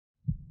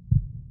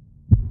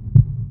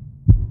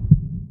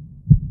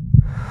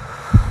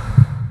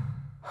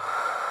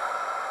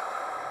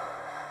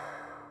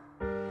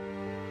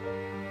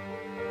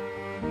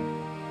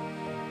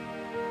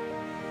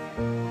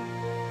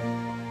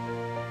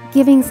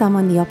Giving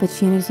someone the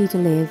opportunity to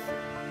live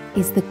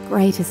is the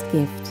greatest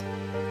gift.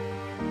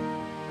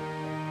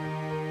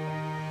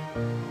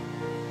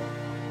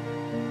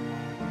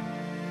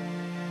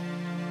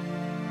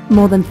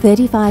 More than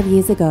 35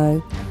 years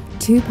ago,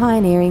 two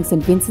pioneering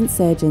St Vincent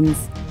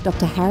surgeons,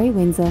 Dr. Harry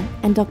Windsor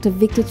and Dr.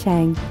 Victor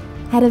Chang,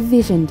 had a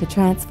vision to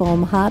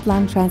transform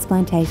heart-lung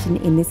transplantation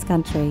in this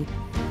country,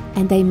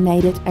 and they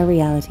made it a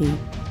reality.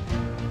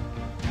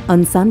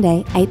 On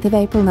Sunday, 8th of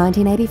April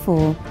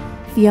 1984,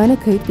 Fiona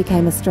Coote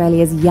became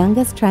Australia's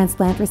youngest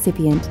transplant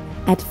recipient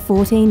at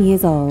 14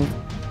 years old.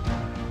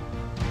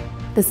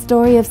 The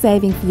story of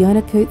saving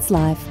Fiona Coote's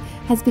life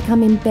has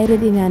become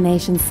embedded in our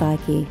nation's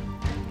psyche,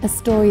 a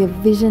story of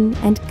vision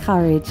and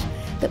courage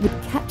that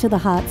would capture the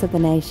hearts of the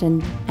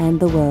nation and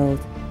the world.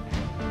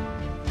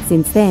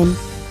 Since then,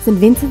 St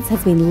Vincent's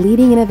has been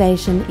leading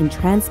innovation in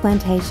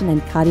transplantation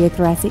and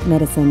cardiothoracic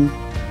medicine,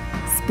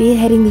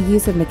 spearheading the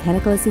use of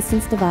mechanical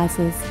assistance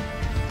devices,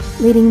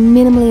 leading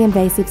minimally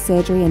invasive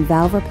surgery and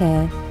valve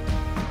repair,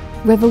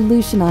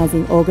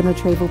 revolutionising organ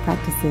retrieval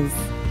practices,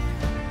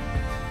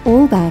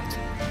 all backed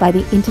by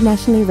the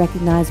internationally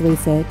recognised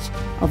research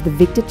of the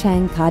Victor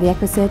Chang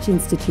Cardiac Research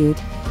Institute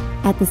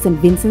at the St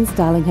Vincent's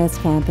Darlinghurst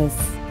campus.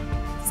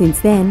 Since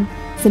then,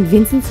 St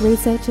Vincent's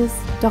researchers,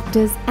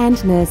 doctors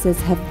and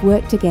nurses have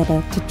worked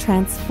together to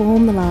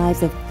transform the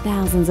lives of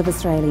thousands of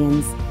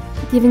Australians,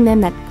 giving them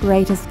that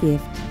greatest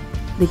gift,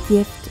 the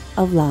gift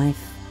of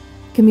life.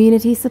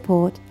 Community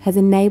support has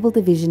enabled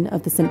the vision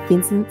of the St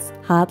Vincent's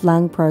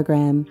Heart-Lung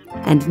program,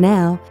 and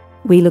now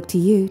we look to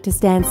you to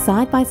stand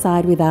side by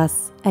side with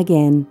us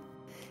again.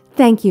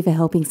 Thank you for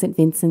helping St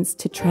Vincent's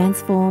to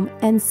transform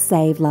and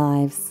save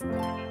lives.